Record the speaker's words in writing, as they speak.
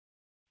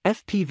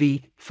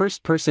FPV,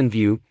 first-person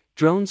view,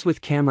 drones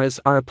with cameras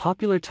are a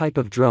popular type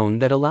of drone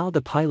that allow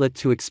the pilot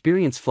to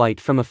experience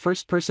flight from a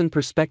first-person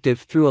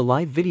perspective through a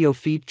live video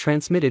feed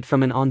transmitted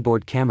from an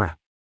onboard camera.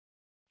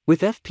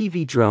 With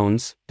FPV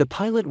drones, the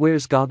pilot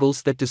wears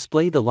goggles that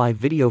display the live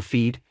video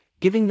feed,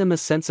 giving them a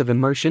sense of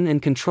immersion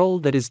and control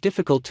that is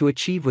difficult to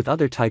achieve with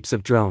other types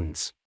of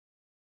drones.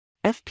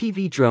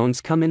 FPV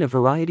drones come in a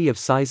variety of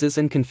sizes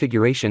and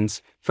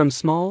configurations, from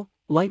small,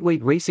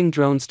 lightweight racing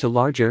drones to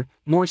larger,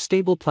 more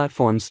stable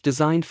platforms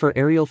designed for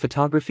aerial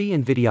photography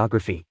and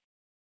videography.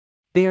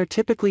 They are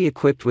typically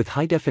equipped with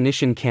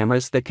high-definition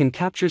cameras that can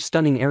capture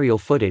stunning aerial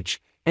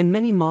footage, and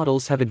many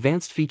models have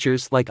advanced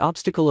features like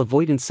obstacle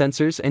avoidance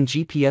sensors and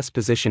GPS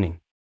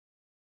positioning.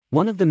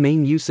 One of the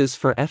main uses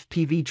for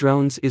FPV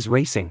drones is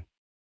racing.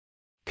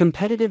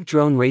 Competitive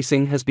drone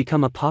racing has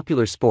become a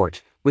popular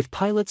sport, with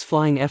pilots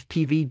flying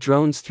FPV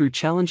drones through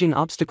challenging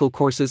obstacle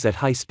courses at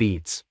high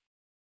speeds.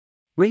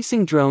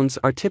 Racing drones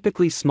are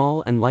typically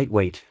small and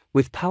lightweight,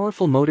 with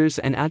powerful motors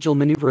and agile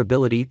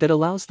maneuverability that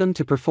allows them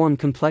to perform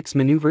complex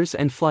maneuvers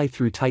and fly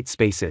through tight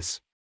spaces.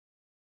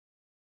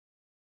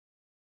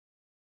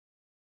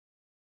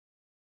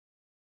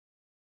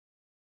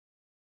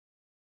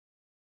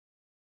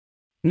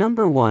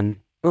 Number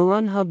 1.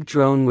 UranHub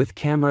Drone with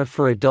Camera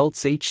for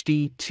Adults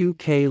HD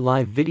 2K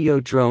Live Video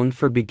Drone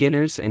for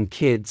Beginners and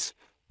Kids,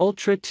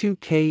 Ultra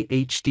 2K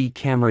HD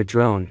Camera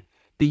Drone.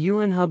 The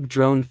UranHub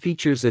drone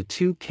features a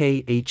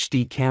 2K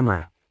HD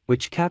camera,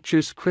 which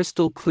captures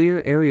crystal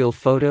clear aerial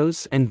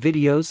photos and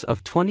videos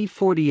of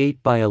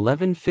 2048 by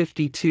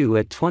 1152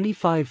 at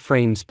 25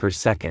 frames per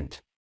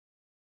second.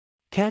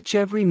 Catch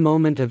every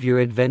moment of your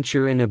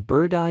adventure in a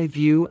bird's-eye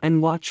view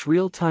and watch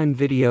real-time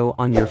video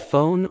on your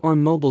phone or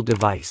mobile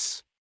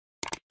device.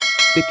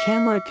 The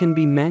camera can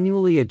be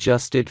manually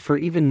adjusted for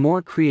even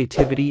more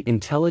creativity.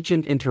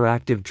 Intelligent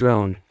interactive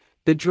drone.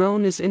 The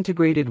drone is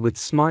integrated with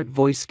smart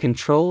voice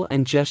control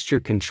and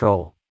gesture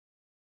control.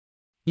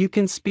 You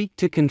can speak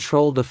to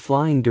control the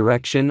flying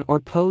direction or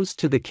pose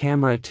to the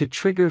camera to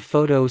trigger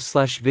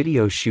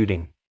photo/video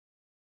shooting.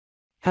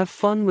 Have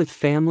fun with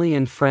family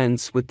and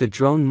friends with the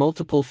drone.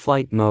 Multiple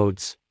flight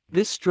modes.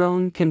 This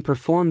drone can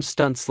perform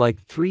stunts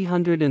like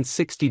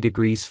 360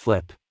 degrees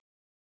flip.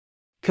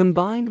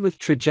 Combined with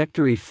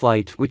trajectory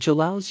flight, which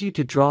allows you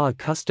to draw a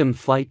custom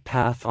flight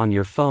path on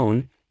your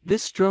phone,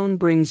 this drone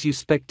brings you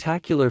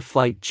spectacular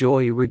flight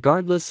joy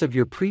regardless of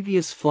your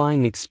previous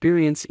flying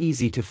experience.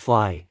 Easy to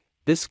fly.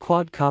 This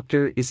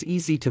quadcopter is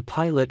easy to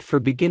pilot for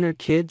beginner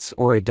kids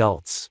or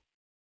adults.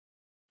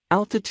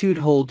 Altitude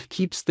hold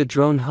keeps the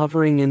drone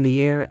hovering in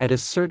the air at a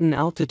certain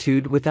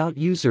altitude without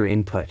user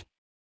input.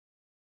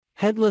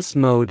 Headless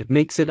mode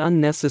makes it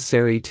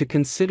unnecessary to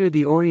consider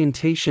the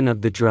orientation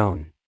of the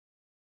drone.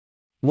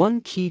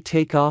 One key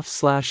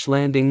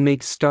takeoff/landing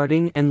makes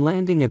starting and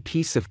landing a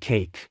piece of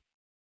cake.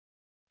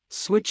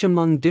 Switch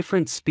among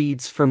different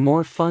speeds for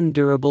more fun.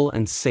 Durable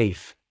and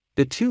safe.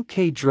 The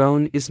 2K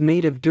drone is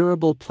made of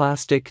durable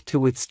plastic to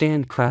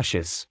withstand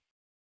crashes.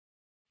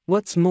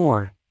 What's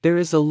more, there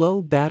is a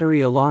low battery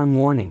alarm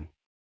warning.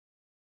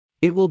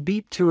 It will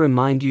beep to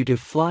remind you to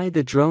fly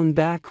the drone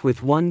back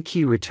with one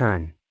key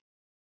return.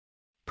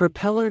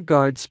 Propeller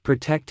guards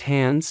protect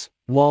hands,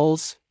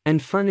 walls,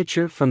 and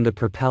furniture from the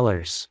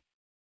propellers.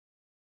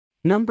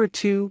 Number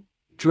 2.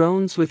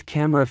 Drones with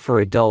Camera for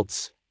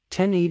Adults.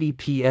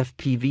 1080p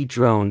FPV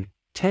Drone.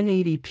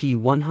 1080p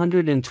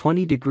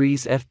 120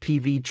 degrees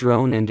FPV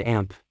Drone and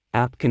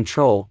app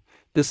control.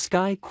 The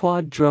Sky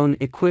Quad drone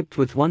equipped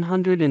with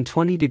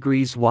 120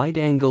 degrees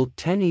wide-angle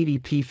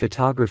 1080p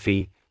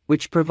photography,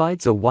 which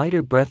provides a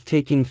wider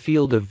breathtaking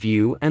field of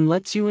view and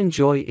lets you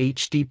enjoy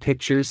HD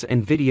pictures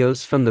and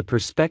videos from the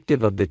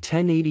perspective of the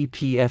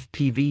 1080p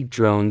FPV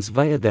drones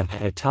via the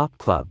Top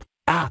Club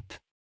app.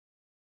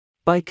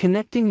 By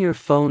connecting your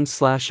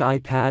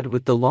phone/iPad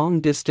with the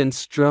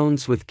long-distance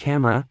drones with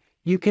camera,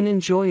 you can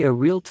enjoy a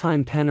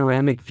real-time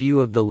panoramic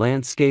view of the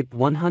landscape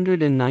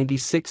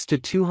 196 to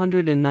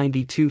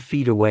 292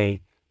 feet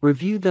away,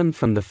 review them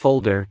from the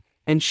folder,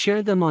 and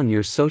share them on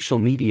your social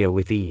media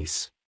with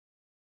ease.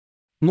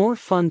 More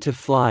fun to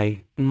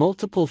fly,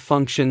 multiple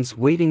functions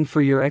waiting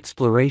for your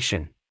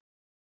exploration.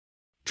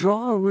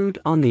 Draw a route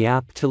on the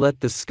app to let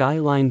the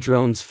Skyline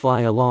drones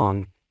fly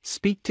along,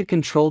 speak to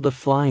control the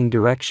flying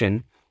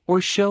direction, or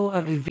show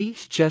a V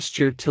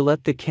gesture to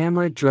let the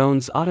camera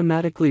drones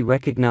automatically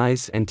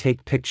recognize and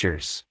take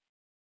pictures.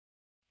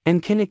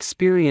 And can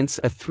experience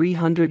a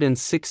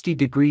 360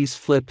 degrees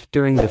flip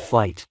during the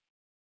flight.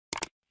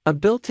 A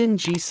built-in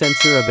G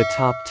sensor of a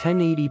top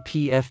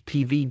 1080p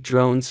FPV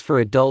drones for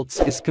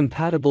adults is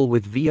compatible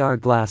with VR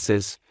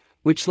glasses,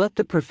 which let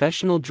the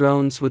professional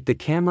drones with the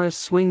camera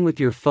swing with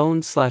your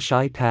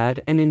phone/iPad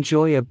and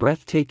enjoy a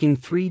breathtaking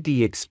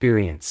 3D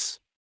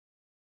experience.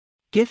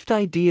 Gift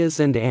ideas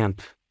and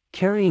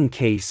carrying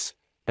case.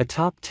 A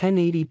top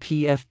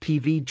 1080p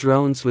FPV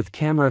drones with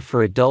camera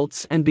for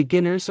adults and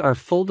beginners are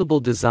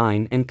foldable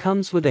design and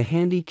comes with a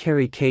handy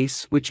carry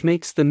case which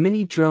makes the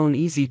mini drone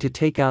easy to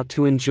take out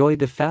to enjoy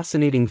the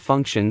fascinating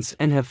functions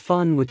and have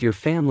fun with your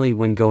family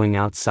when going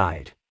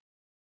outside.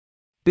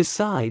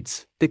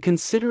 Besides, the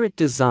considerate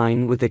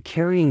design with a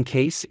carrying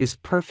case is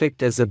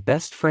perfect as a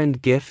best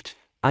friend gift,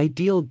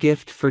 ideal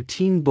gift for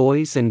teen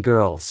boys and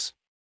girls.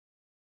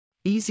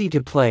 Easy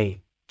to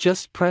play,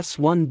 just press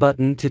one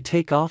button to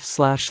take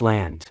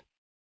off/land.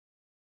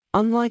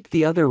 Unlike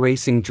the other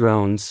racing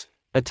drones,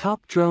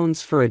 top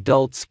drones for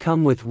adults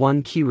come with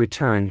one key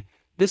return.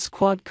 This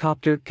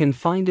quadcopter can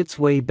find its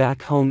way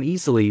back home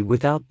easily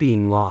without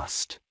being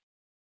lost.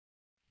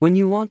 When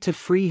you want to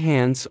free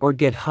hands or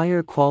get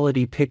higher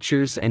quality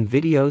pictures and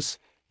videos,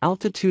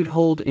 altitude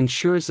hold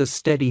ensures a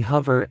steady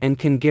hover and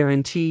can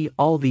guarantee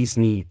all these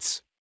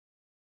needs.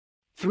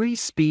 3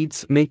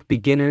 speeds make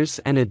beginners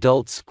and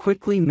adults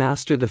quickly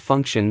master the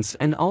functions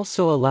and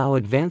also allow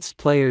advanced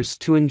players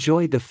to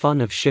enjoy the fun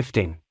of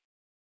shifting.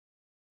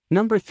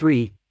 Number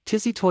 3,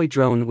 TizzyToy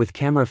Drone with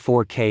Camera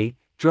 4K,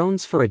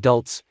 Drones for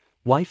Adults,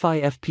 Wi-Fi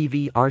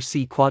FPV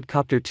RC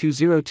Quadcopter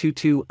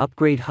 2022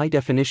 Upgrade High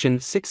Definition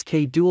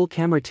 6K Dual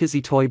Camera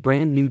TizzyToy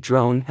brand new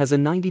drone has a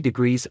 90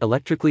 degrees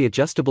electrically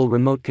adjustable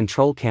remote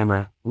control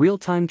camera,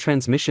 real-time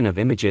transmission of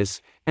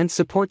images, and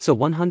supports a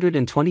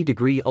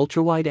 120-degree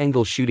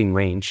ultra-wide-angle shooting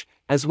range,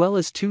 as well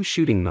as 2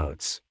 shooting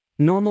modes,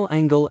 normal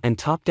angle and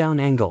top-down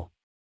angle.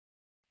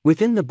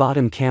 Within the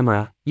bottom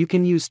camera, you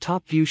can use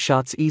top-view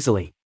shots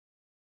easily.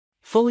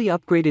 Fully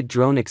upgraded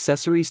drone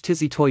accessories.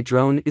 TizzyToy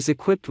Drone is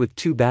equipped with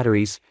 2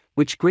 batteries,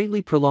 which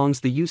greatly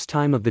prolongs the use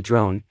time of the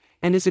drone,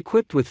 and is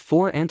equipped with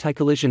 4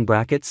 anti-collision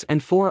brackets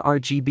and 4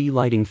 RGB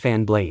lighting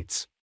fan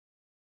blades.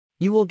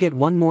 You will get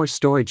 1 more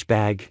storage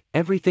bag.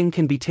 Everything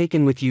can be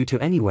taken with you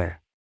to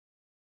anywhere.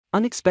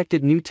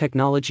 Unexpected new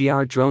technology.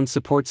 Our drone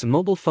supports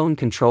mobile phone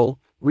control,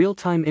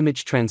 real-time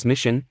image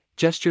transmission,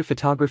 gesture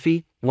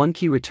photography, 1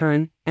 key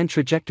return, and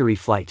trajectory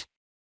flight.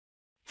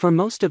 For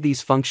most of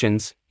these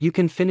functions, you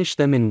can finish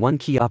them in 1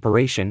 key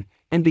operation,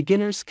 and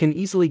beginners can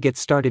easily get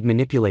started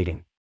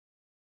manipulating.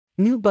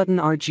 New button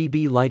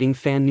RGB lighting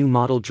fan. New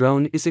model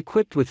drone is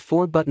equipped with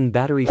 4 button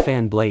battery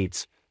fan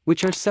blades,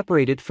 which are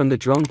separated from the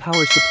drone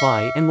power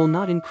supply and will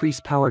not increase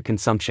power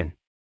consumption.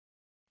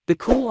 The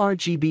cool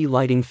RGB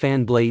lighting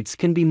fan blades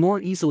can be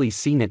more easily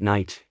seen at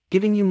night,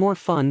 giving you more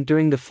fun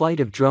during the flight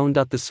of drone.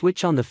 The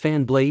switch on the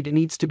fan blade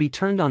needs to be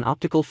turned on.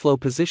 Optical flow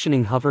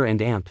positioning, hover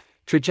and amp,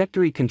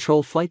 trajectory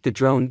control flight. The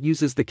drone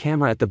uses the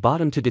camera at the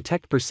bottom to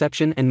detect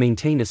perception and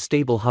maintain a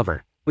stable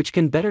hover, which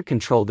can better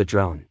control the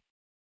drone.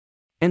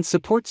 And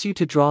supports you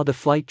to draw the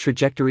flight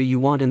trajectory you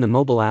want in the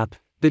mobile app.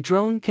 The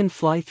drone can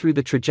fly through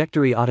the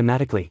trajectory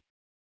automatically.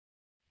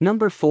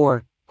 Number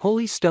 4,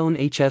 Holy Stone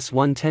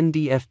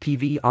HS110D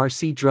FPV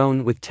RC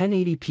Drone with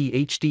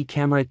 1080p HD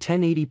camera.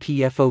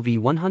 1080p FOV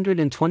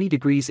 120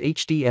 degrees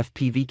HD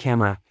FPV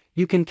camera.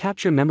 You can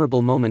capture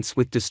memorable moments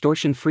with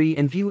distortion-free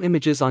and view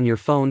images on your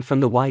phone from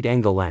the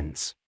wide-angle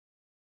lens.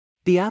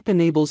 The app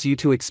enables you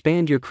to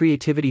expand your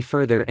creativity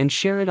further and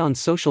share it on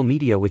social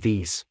media with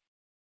ease.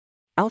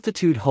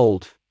 Altitude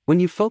hold. When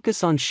you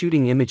focus on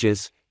shooting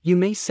images, you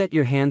may set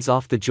your hands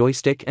off the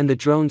joystick and the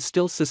drone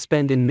still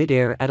suspend in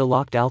mid-air at a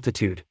locked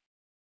altitude.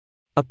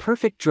 A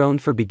perfect drone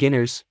for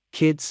beginners,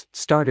 kids,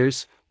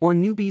 starters, or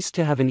newbies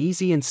to have an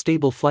easy and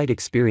stable flight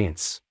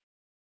experience.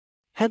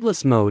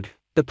 Headless mode.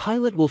 The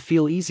pilot will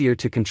feel easier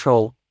to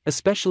control,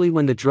 especially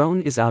when the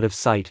drone is out of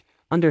sight,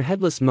 under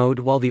headless mode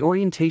while the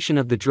orientation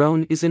of the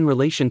drone is in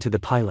relation to the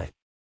pilot.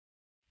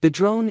 The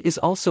drone is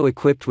also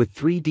equipped with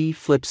 3D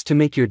flips to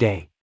make your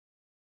day.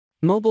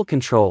 Mobile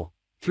control.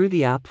 Through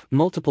the app,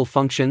 multiple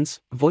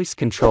functions, voice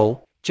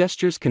control,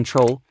 gestures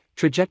control,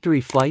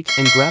 trajectory flight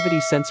and gravity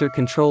sensor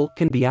control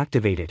can be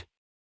activated.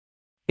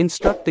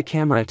 Instruct the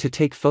camera to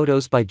take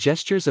photos by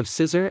gestures of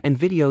scissor and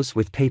videos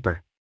with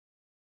paper.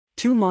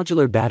 2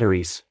 modular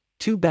batteries.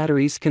 2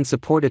 batteries can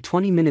support a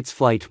 20 minutes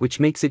flight, which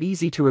makes it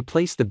easy to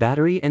replace the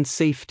battery and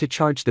safe to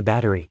charge the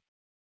battery.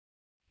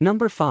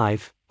 Number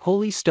 5,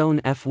 Holy Stone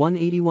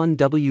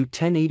F181W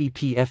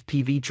 1080p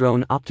FPV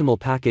Drone optimal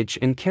package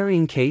and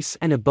carrying case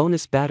and a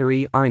bonus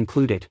battery are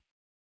included.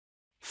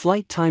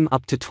 Flight time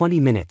up to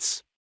 20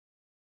 minutes.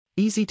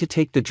 Easy to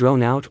take the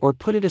drone out or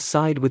put it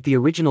aside with the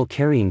original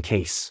carrying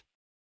case.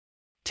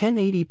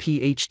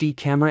 1080p HD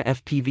camera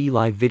FPV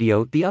live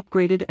video. The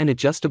upgraded and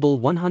adjustable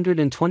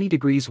 120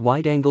 degrees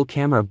wide-angle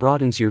camera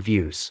broadens your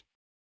views.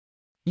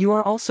 You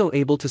are also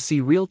able to see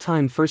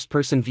real-time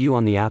first-person view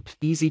on the app,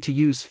 easy to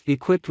use,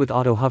 equipped with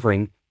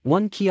auto-hovering.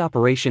 1 key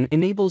operation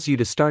enables you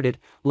to start it,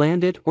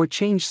 land it, or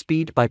change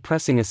speed by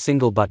pressing a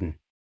single button.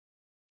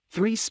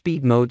 3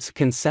 speed modes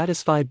can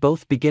satisfy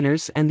both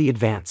beginners and the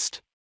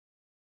advanced.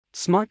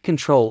 Smart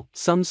control.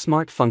 Some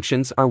smart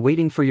functions are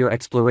waiting for your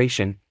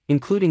exploration,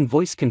 including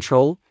voice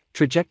control,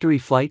 trajectory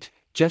flight,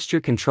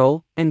 gesture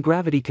control, and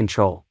gravity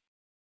control.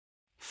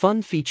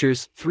 Fun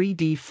features.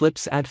 3D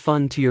flips add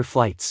fun to your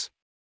flights.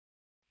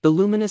 The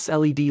luminous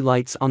LED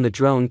lights on the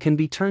drone can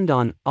be turned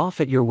on,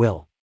 off at your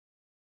will.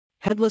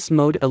 Headless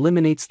mode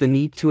eliminates the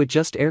need to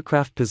adjust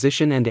aircraft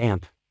position and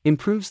amp,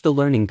 improves the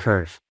learning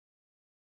curve.